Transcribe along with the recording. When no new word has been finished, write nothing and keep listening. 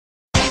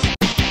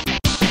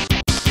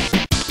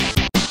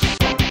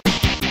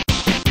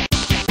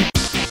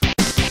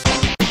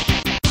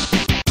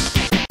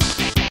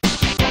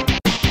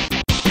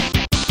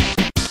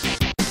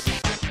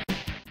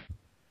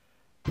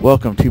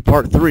welcome to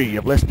part 3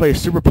 of Let's Play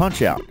Super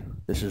Punch-Out.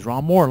 This is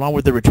Ronmower along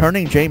with the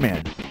returning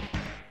Jman.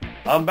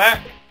 I'm back.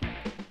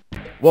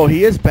 Well,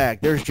 he is back.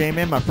 There's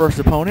Jman, my first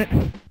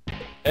opponent.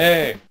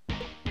 Hey.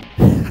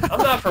 I'm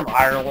not from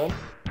Ireland.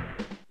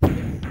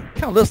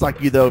 Kind of looks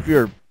like you, though, if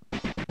you're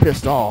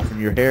pissed off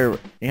and your hair,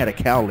 you had a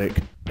cowlick.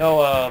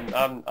 No,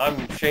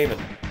 I'm Shaman.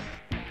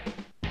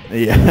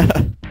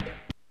 Yeah.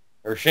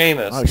 Or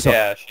Seamus. Oh, so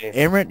yeah,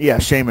 Seamus.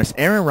 Seamus.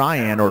 Aaron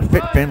Ryan, or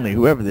Fit Finley,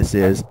 whoever this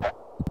is.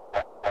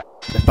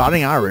 The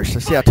Fighting Irish.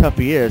 Let's see how tough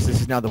he is.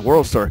 This is now the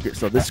World Circuit,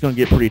 so this is going to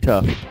get pretty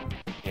tough.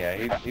 Yeah,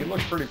 he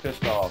looks pretty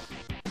pissed off.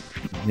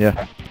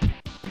 Yeah.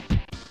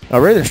 I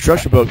read the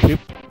instruction book.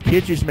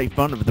 Kids used to make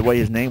fun of the way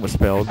his name was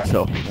spelled,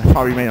 so that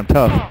probably made him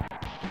tough.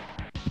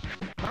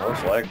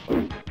 Most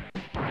likely.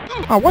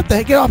 Oh, what the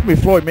heck? Get off me,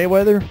 Floyd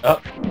Mayweather. Oh.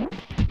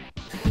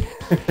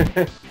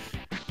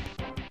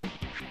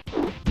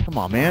 Come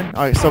on, man.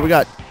 All right, so we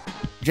got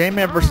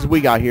Jman versus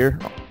we got here.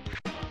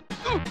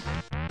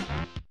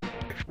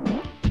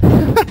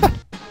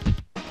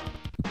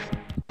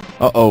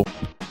 Uh-oh.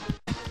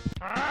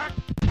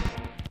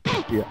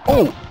 Yeah.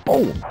 Oh,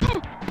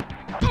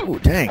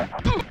 dang.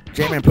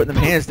 Jman putting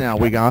them hands down,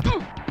 we got.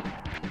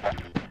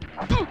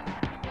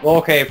 Well,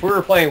 okay, if we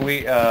were playing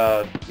Wii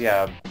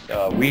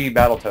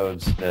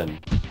Battletoads, then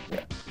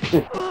yeah.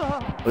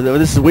 Well,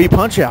 this is Wii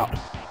Punch-Out.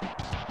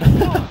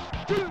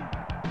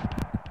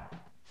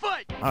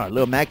 Alright,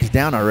 Lil Mac is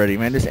down already,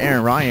 man. This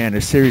Aaron Ryan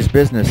is serious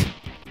business.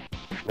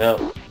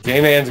 No,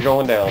 J-Man's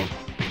going down.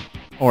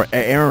 Or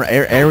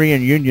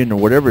Aryan Union, or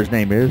whatever his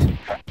name is.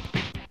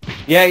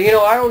 Yeah, you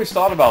know, I always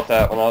thought about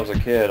that when I was a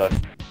kid.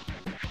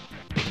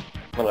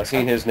 When I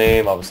seen his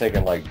name, I was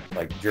thinking like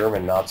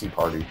German Nazi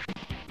party.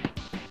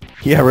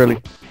 Yeah,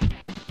 really.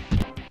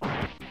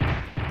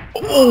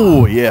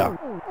 Oh, yeah.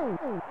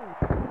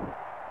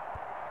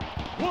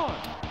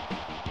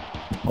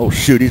 Oh,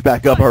 shoot, he's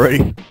back up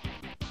already.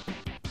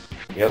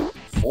 Yep,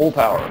 full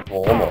power.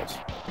 Well, almost.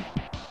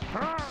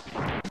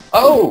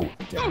 Oh!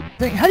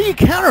 Dang, how do you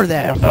counter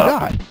that? I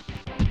forgot.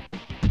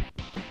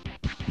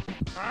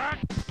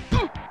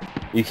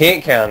 You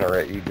can't counter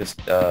it. You just,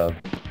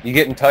 you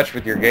get in touch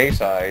with your gay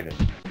side,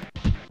 and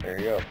there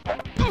you go.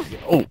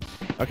 Oh,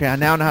 okay, I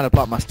now know how to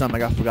block my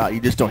stomach. I forgot.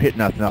 You just don't hit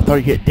nothing. I thought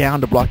you hit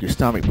down to block your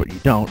stomach, but you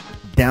don't.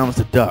 Down is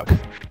the duck.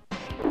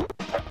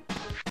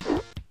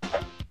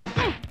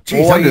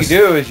 Jeez, Well, what you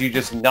do is you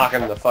just knock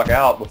him the fuck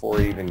out before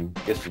he even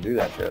gets to do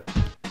that shit.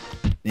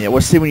 Yeah,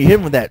 well, see, when you hit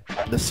him with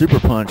the super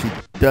punch, he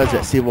does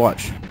that. See,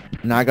 watch.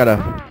 Now I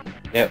gotta...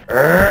 Yep.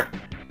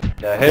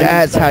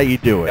 That's how you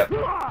do it. Yep.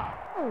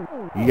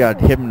 You gotta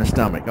hit him in the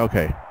stomach.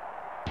 Okay.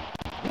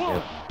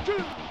 Yep.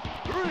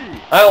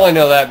 I only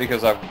know that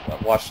because I've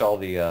watched all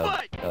the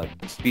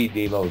Speed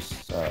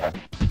Demos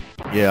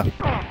Yeah.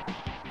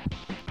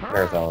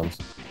 marathons.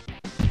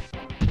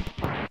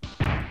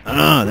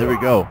 There we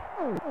go.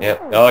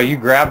 Yep. Oh, you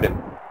grabbed him.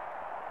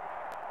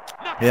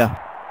 Yeah.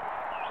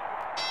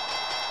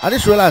 I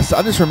just realized,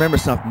 I just remember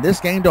something. This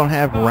game don't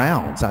have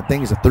rounds. I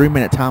think it's a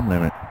 3-minute time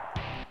limit.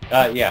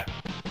 Yeah.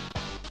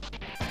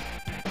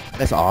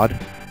 That's odd.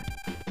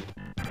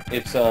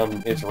 It's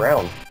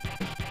round.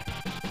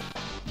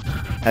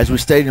 As we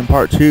stated in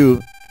part 2,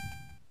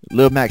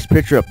 Lil Mac's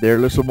picture up there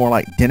looks a little more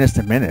like Dennis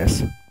the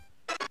Menace.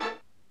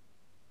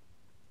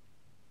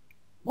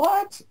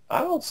 What? I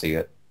don't see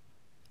it.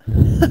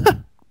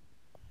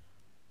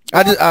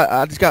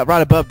 I just got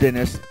right above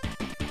Dennis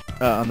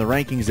on the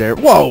rankings there.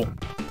 Whoa.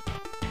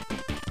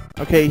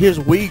 Okay, here's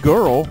Wee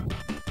Girl.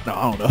 No,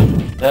 I don't know.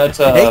 That's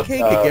Heike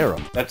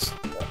Kagero. That's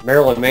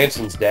Marilyn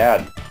Manson's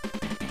dad.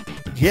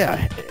 Yeah,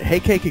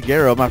 Heike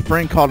Kagero. My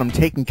friend called him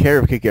Taking Care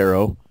of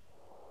Kagero.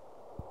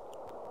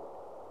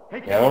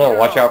 Yeah, I don't know.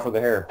 Watch out for the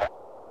hair.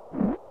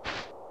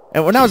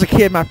 And when I was a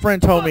kid, my friend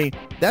told me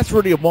that's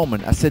really a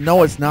woman. I said,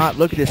 no, it's not.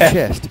 Look at his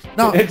chest.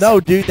 No,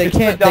 dude, they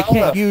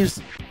can't use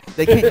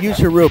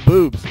her real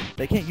boobs.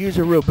 They can't use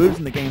her real boobs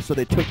in the game, so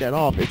they took that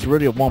off. It's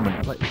really a woman. I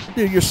was like,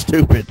 dude, you're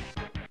stupid.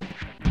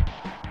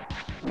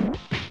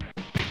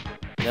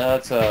 No,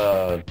 that's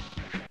I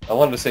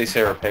wanted to say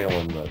Sarah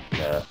Palin, but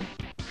nah.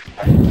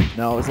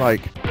 No, it's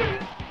like I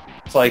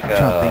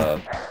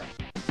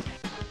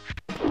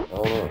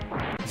don't know.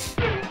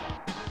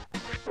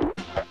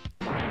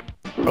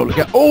 Oh, look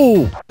at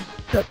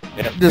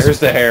Yeah, there's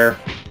the hair.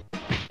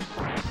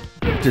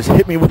 Just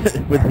hit me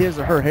with his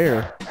or her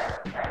hair.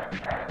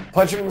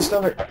 Punch him in the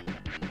stomach.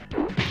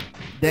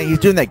 Dang, he's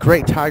doing that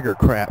great tiger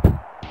crap.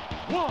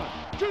 1,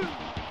 2,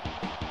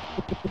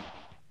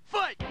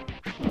 fight!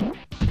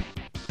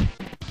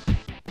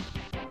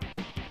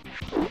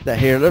 That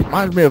hair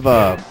reminds me of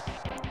I'm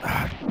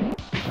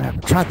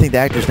trying to think the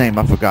actor's name.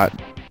 I forgot.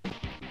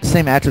 The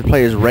same actor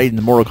plays Raiden in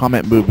the Mortal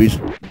Kombat movies.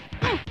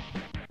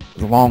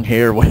 The long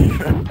hair.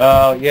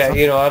 Yeah,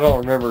 you know, I don't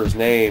remember his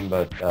name,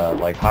 but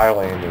like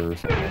Highlander or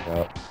something like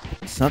that.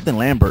 Something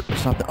Lambert or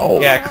something.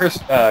 Oh, yeah,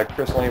 Chris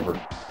Lambert.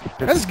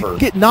 I just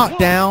get knocked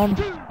down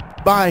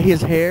by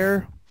his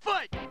hair.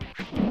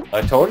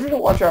 I told you to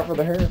watch out for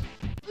the hair.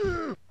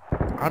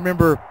 I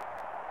remember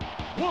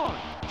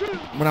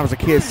when I was a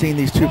kid, seeing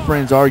these two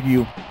friends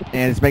argue,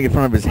 and it's making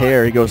fun of his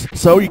hair. He goes,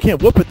 "So you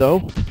can't whoop it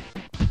though."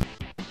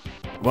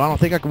 Well, I don't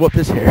think I can whoop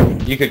this hair.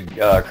 You could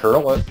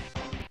curl it.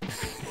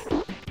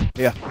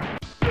 Yeah.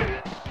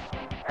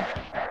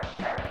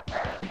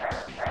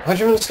 Punch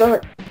him in the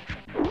stomach.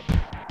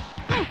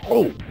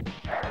 Oh.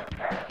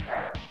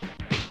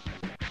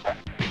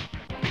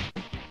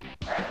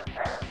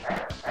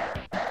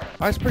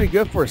 That's pretty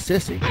good for a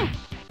sissy.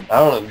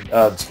 I don't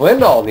know.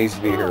 Swindoll needs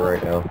to be here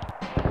right now.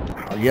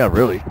 Oh, yeah,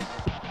 really.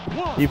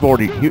 He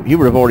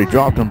would have already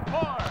dropped him.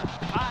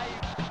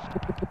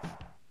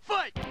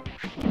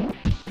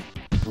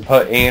 And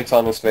put ants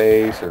on his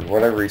face or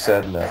whatever he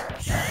said in that.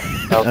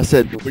 I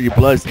said where your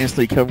blood's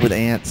instantly covered with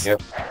ants.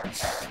 Yep.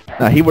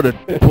 Now he would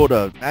have pulled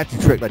a magic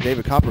trick like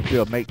David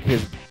Copperfield, make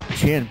his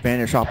chin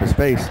vanish off his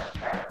face.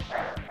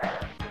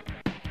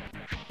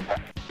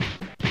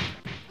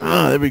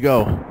 Ah, there we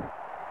go.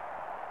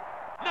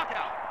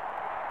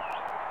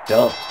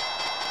 Dump.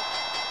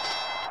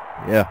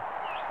 Yeah.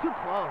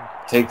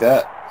 Take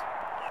that.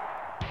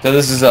 So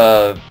this is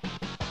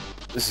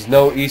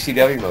no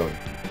ECW mode.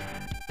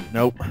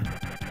 Nope.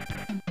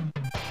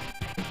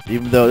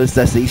 Even though that's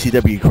the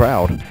ECW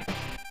crowd.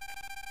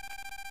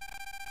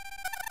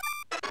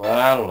 Well,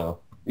 I don't know.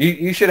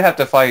 You should have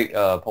to fight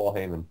Paul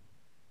Heyman.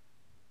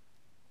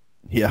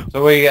 Yeah.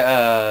 So we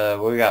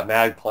got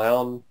Mad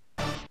Clown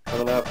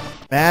coming up.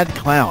 Mad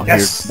Clown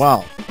Yes. here.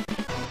 Wow.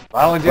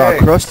 Violent Wow,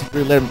 J.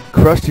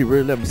 Krusty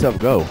really let himself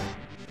go.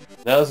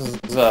 No, this is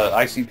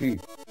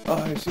ICP.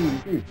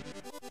 ICP.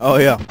 Oh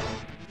yeah.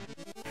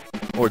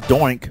 Or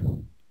Doink.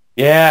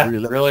 Yeah, Really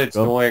let really, it's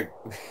go. annoying.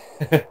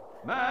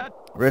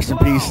 Rest in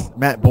peace,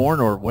 Matt Bourne,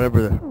 or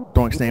whatever the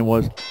Doink's name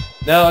was.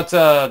 No, it's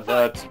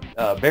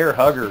Bear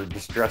Hugger,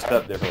 just dressed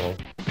up differently.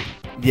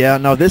 Yeah,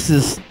 no, this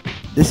is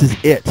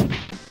it.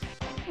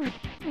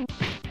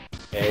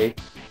 A.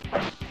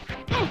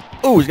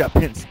 Oh, he's got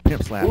pimp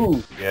slap.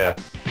 Ooh, yeah.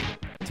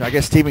 So I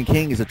guess Stephen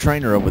King is a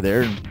trainer over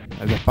there, and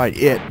as they fight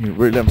it, he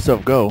really let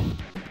himself go.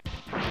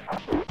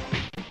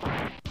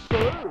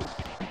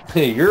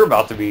 You're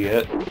about to be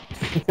it.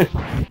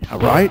 All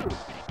right.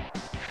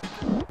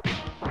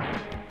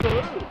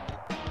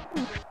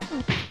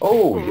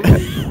 Oh,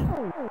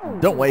 yeah.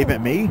 Don't wave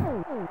at me.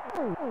 You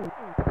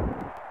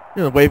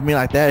don't wave at me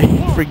like that, you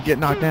freaking get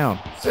knocked down.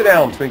 Sit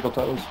down, Twinkle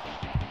Toes.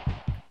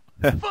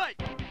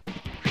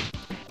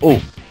 Oh.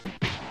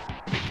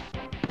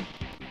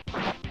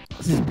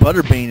 This is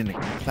Butterbean in a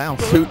clown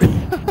suit.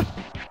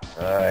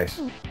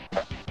 Nice.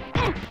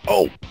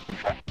 Oh.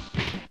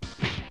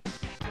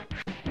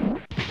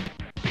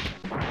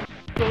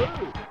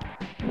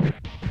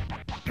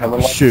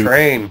 Coming like a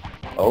train.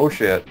 Oh,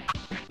 shit.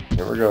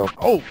 Here we go.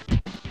 Oh.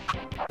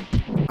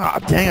 Ah,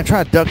 dang, I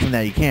tried to duck from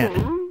that. You can't.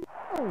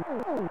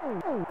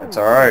 It's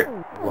alright.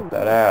 Whoop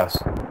that ass.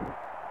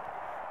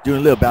 Doing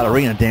a little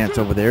ballerina dance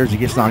over there as he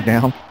gets knocked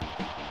down.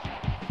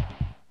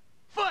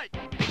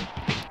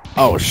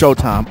 Oh,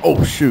 showtime.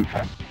 Oh, shoot.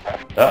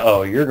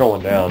 Uh-oh, you're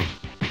going down.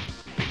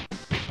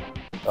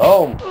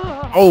 Oh.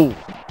 Oh.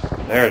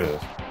 There it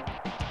is.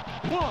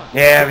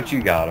 Yeah, but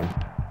you got him.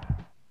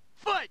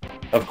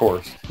 Of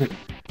course.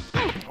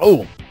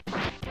 Oh.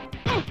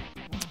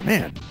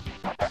 Man.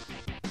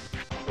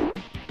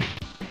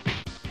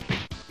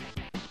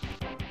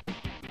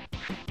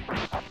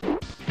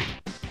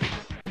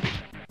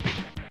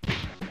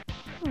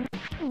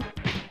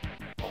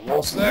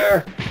 Almost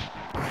there.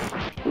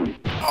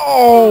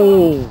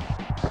 Oh.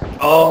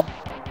 Oh.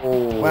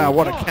 Wow,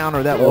 what a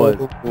counter that was.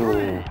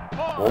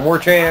 One more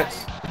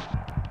chance.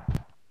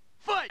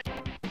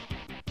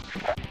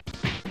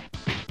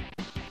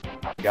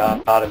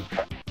 Got him.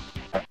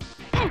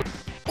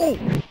 Oh.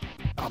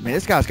 Oh, man,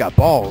 this guy's got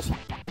balls.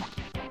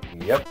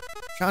 Yep.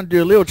 Trying to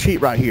do a little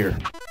cheat right here.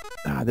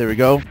 Ah, there we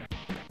go.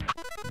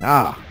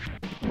 Ah.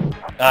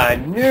 I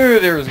knew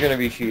there was going to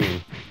be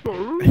cheating.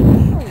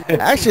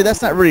 Actually,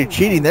 that's not really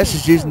cheating. That's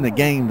just using the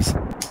game's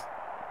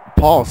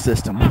pause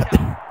system.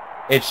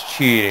 It's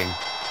cheating.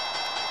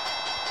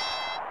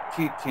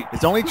 Cheat.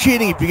 It's only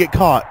cheating if you get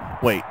caught.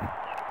 Wait.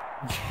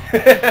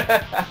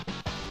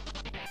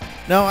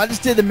 No, I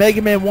just did the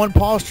Mega Man 1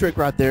 pause trick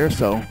right there,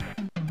 so.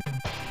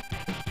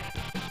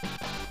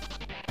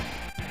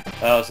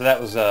 Oh, so that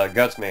was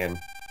Gutsman.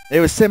 It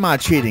was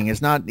semi-cheating.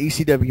 It's not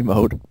ECW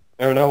mode.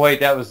 Oh no,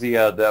 wait, that was the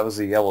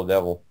Yellow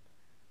Devil.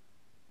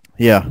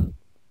 Yeah.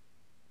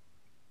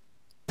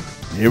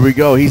 Here we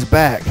go. He's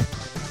back.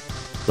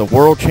 The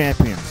world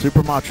champion,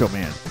 Super Macho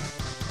Man.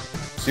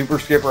 Super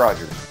Skip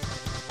Rogers.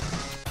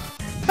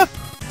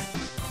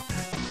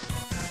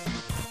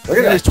 Look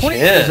at that He's 20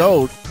 chin. years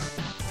old.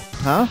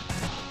 Huh?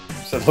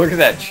 So look at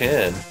that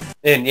chin.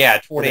 And yeah,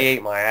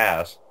 28 my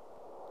ass.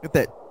 Look at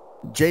that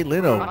Jay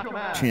Leno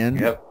chin.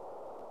 Yep.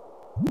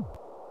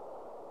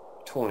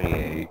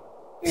 28.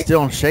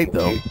 Still in shape,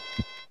 though.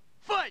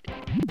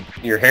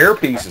 Your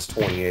hairpiece is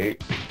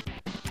 28.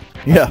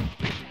 Yeah.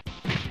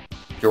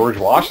 George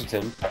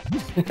Washington.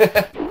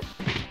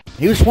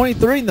 He was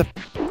 23 in the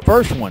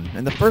first one,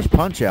 in the first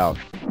Punch-Out.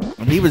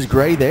 And he was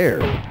gray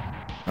there.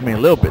 I mean, a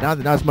little bit.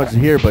 Not as much as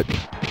here, but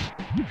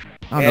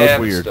I don't know, Yeah, it's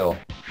but weird. still.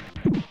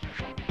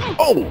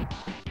 Oh!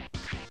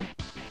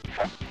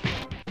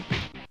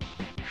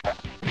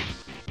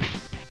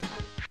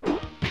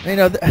 You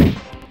know,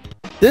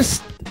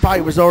 this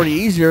fight was already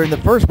easier in the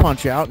first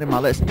Punch-Out in my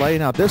Let's Play.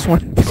 Now this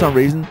one, for some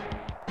reason,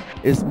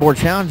 is more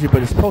challenging,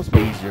 but it's supposed to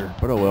be easier.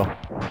 But oh well.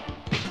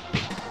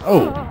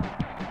 Oh.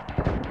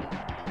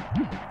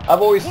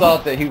 I've always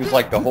thought that he was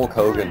like the Hulk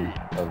Hogan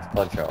of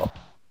Punch-Out.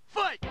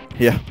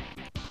 Yeah.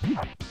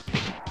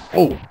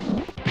 Oh.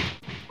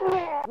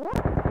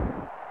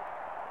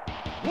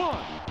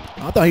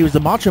 I thought he was the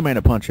Macho Man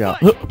of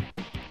Punch-Out.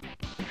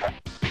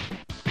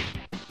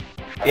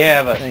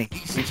 Yeah, but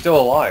he's still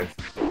alive.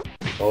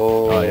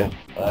 Oh yeah.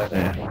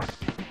 Yeah.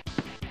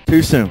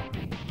 Too soon.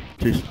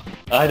 Too soon.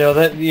 I know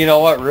that. You know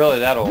what? Really,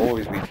 that'll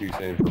always be too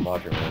soon for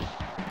Macho Man.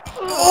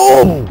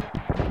 Oh!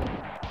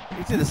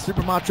 He did a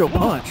Super Macho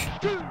Punch.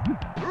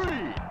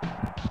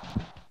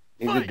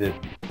 He did it.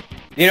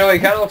 You know, he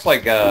kind of looks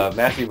like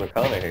Matthew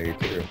McConaughey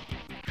too.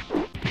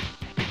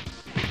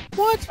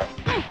 What?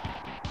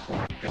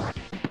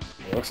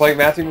 Looks like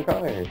Matthew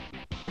McConaughey.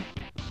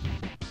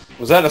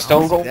 Was that a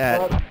Stone Cold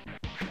shot?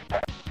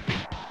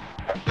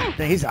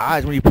 His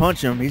eyes, when you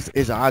punch him,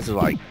 his eyes are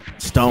like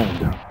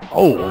stoned.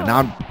 Oh, and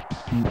I'm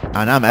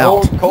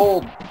out.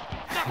 Cold.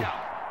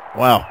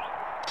 Wow.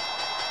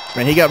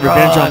 Man, he got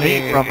revenge on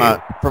me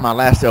from my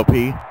last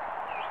LP.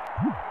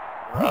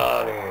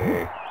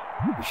 Ronnie,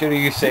 you should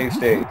have used save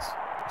states.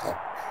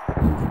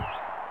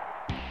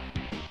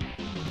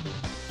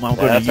 Well,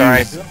 That's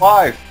alright.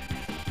 Live.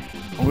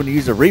 I'm going to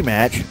use a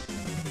rematch.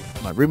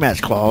 My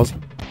rematch clause.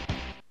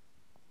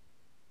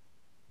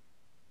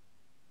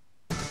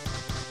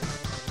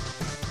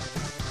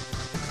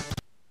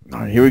 All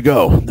right, here we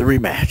go. The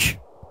rematch.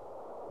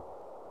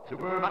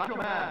 Super Macho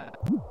Man.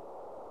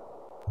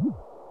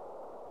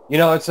 You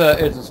know, it's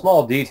a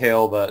small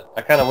detail, but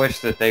I kind of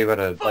wish that they would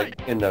have, like,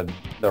 in the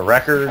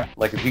record,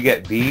 like, if you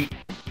get beat,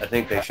 I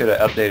think they should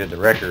have updated the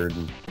record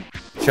and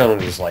shown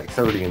it as, like,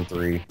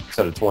 30-3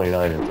 instead of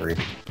 29-3.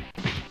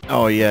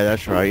 Oh, yeah,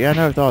 that's right. Yeah, I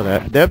never thought of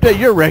that. They update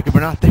your record,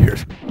 but not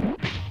theirs.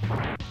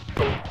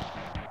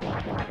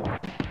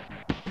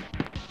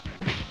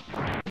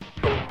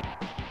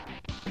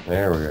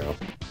 There we go.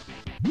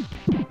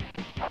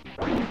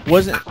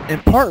 Wasn't in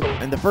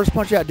the first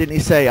Punch-Out, didn't he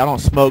say, "I don't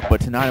smoke,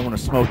 but tonight I want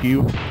to smoke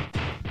you"?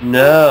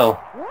 No.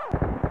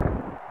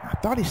 I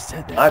thought he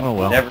said that. I've oh,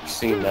 well. never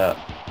seen that.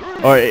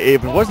 Or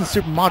if it wasn't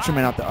Super Macho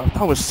Man, I thought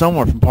it was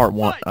somewhere from part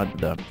one,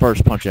 the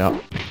first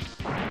Punch-Out.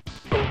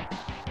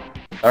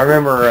 I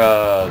remember,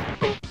 I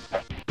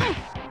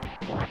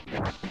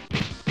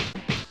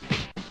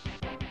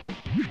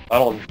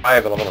don't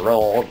drive, but I'm gonna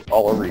run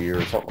all over you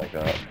or something like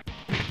that.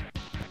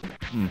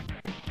 Hmm.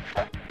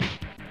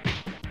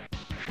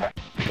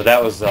 But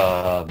that was,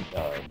 Soda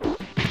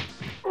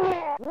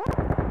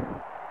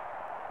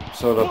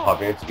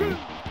Popinski.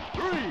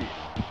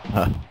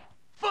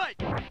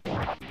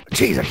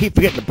 Jeez, I keep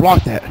forgetting to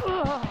block that.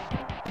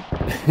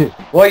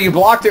 Well, you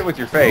blocked it with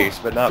your face,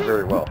 but not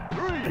very well.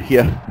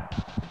 Yeah.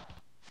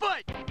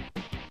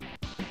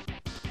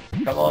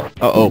 Come on.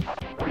 Uh-oh.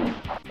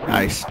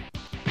 Nice.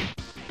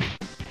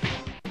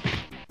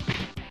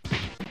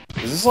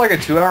 Is this like a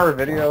 2-hour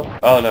video?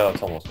 Oh no,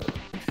 it's almost over.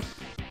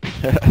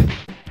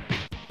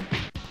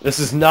 This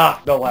is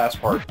not the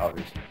last part,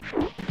 obviously.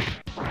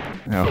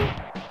 No.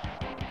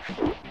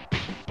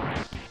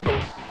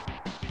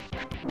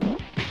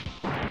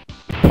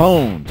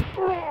 Pwned.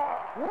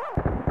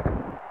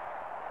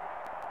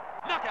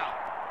 Knockout.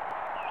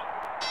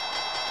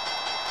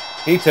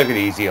 He took it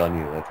easy on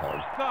you that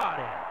time. Got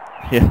it.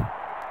 Yeah.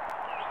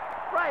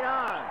 Right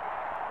on.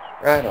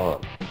 Right on.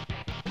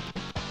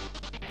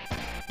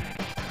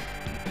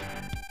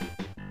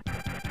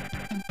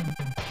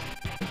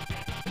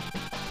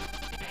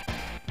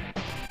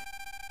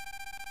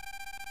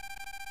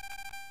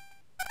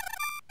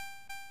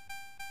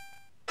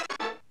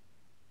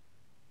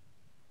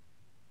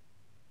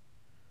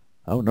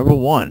 Oh, number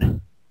 1.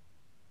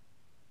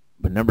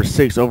 But number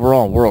 6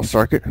 overall in World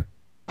Circuit.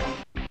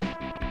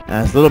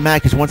 As Little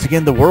Mac is once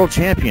again the world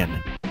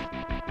champion.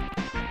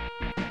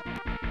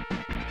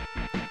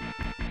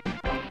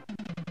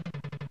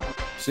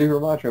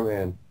 Super Macho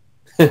Man.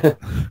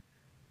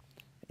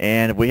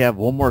 And we have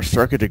one more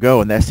circuit to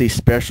go, and that's the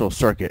special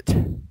circuit,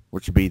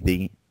 which will be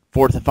the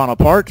 4th and final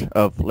part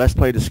of Let's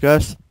Play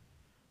Discuss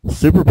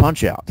Super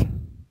Punch-Out.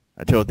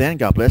 Until then,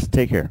 God bless and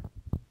take care.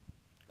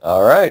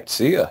 All right,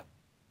 see ya.